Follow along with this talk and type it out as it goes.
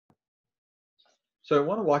So I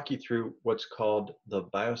want to walk you through what's called the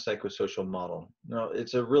biopsychosocial model. Now,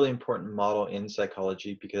 it's a really important model in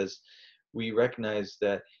psychology because we recognize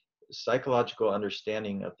that psychological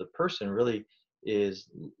understanding of the person really is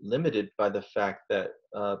limited by the fact that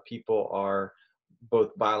people are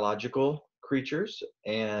both biological creatures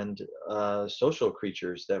and social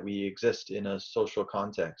creatures, that we exist in a social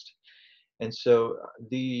context. And so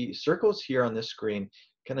the circles here on this screen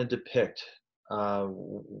kind of depict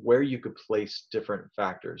where you could place different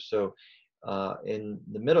factors. So in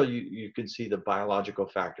the middle, you can see the biological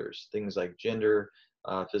factors, things like gender,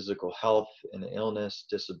 physical health and illness,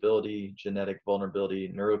 disability, genetic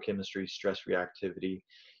vulnerability, neurochemistry, stress reactivity.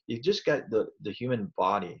 You just got the human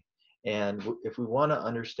body. And if we want to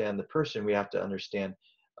understand the person, we have to understand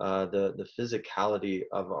the physicality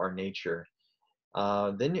of our nature.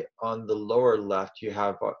 On the lower left, you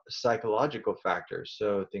have psychological factors.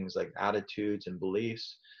 So things like attitudes and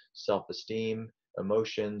beliefs, self-esteem,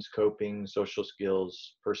 emotions, coping, social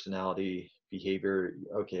skills, personality, behavior.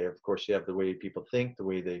 Okay, of course, you have the way people think, the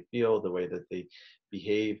way they feel, the way that they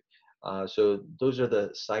behave. So those are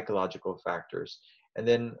the psychological factors. And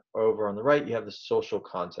then over on the right, you have the social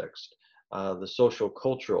context, the social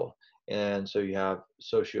cultural. And so you have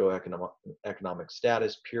socioeconomic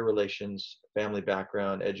status, peer relations, family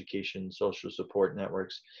background, education, social support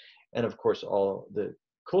networks, and of course, all the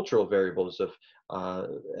cultural variables of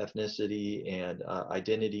ethnicity and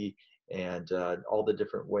identity and all the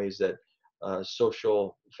different ways that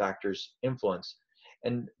social factors influence.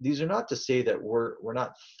 And these are not to say that we're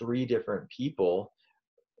not three different people,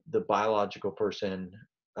 the biological person,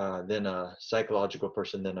 then a psychological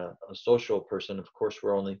person, then a social person. Of course,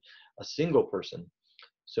 we're only a single person.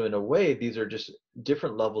 So in a way, these are just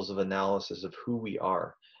different levels of analysis of who we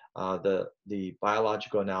are. The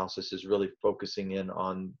biological analysis is really focusing in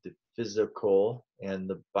on the physical and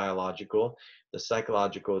the biological. The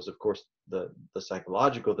psychological is, of course, the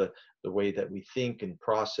psychological, the way that we think and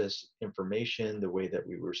process information, the way that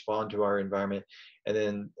we respond to our environment. And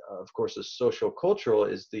then, of course, the social cultural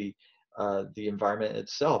is the environment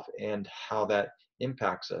itself and how that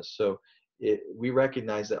impacts us. So we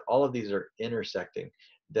recognize that all of these are intersecting,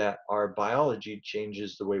 that our biology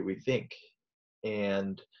changes the way we think,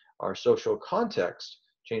 and our social context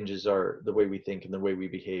changes the way we think and the way we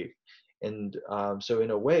behave. And so in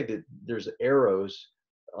a way that there's arrows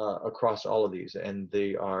across all of these, and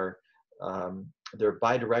they're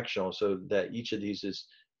bidirectional, so that each of these is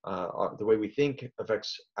the way we think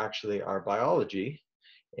affects actually our biology,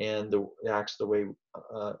 and acts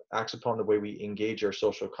upon the way we engage our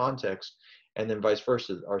social context, and then vice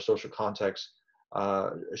versa. Our social context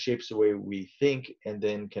shapes the way we think, and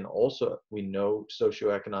then can also, we know,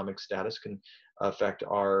 socioeconomic status can affect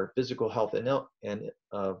our physical health and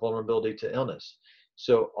vulnerability to illness.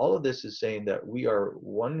 So all of this is saying that we are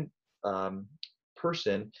one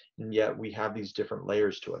person, and yet we have these different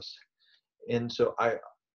layers to us. And so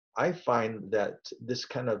I find that this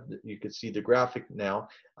kind of, you could see the graphic now,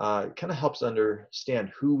 kind of helps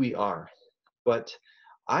understand who we are. But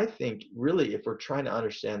I think really, if we're trying to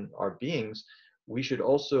understand our beings, we should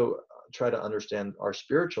also try to understand our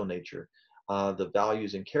spiritual nature, the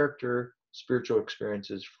values and character, spiritual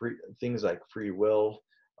experiences, things like free will.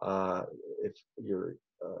 If you're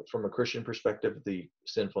from a Christian perspective, the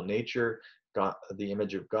sinful nature, God, the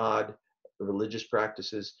image of God, the religious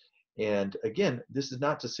practices. And again, this is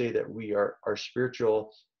not to say that our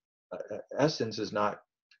spiritual essence is not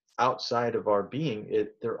outside of our being.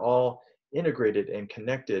 They're all integrated and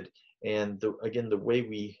connected. And again, the way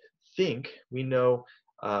we think, we know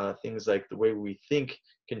things like the way we think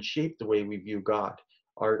can shape the way we view God.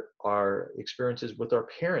 Our experiences with our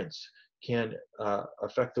parents can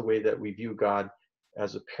affect the way that we view God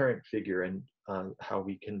as a parent figure, and how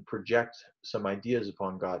we can project some ideas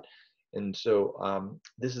upon God. And so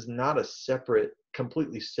this is not a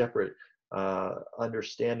completely separate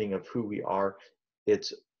understanding of who we are.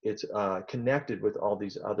 It's connected with all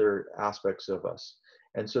these other aspects of us.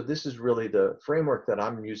 And so this is really the framework that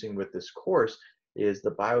I'm using with this course, is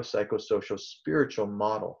the Biopsychosocial Spiritual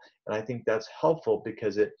Model. And I think that's helpful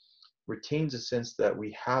because it retains a sense that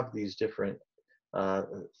we have these different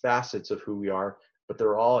facets of who we are, but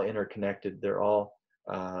they're all interconnected. They're all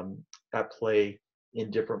at play in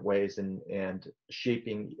different ways, and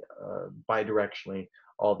shaping bidirectionally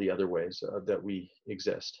all the other ways that we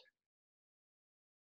exist.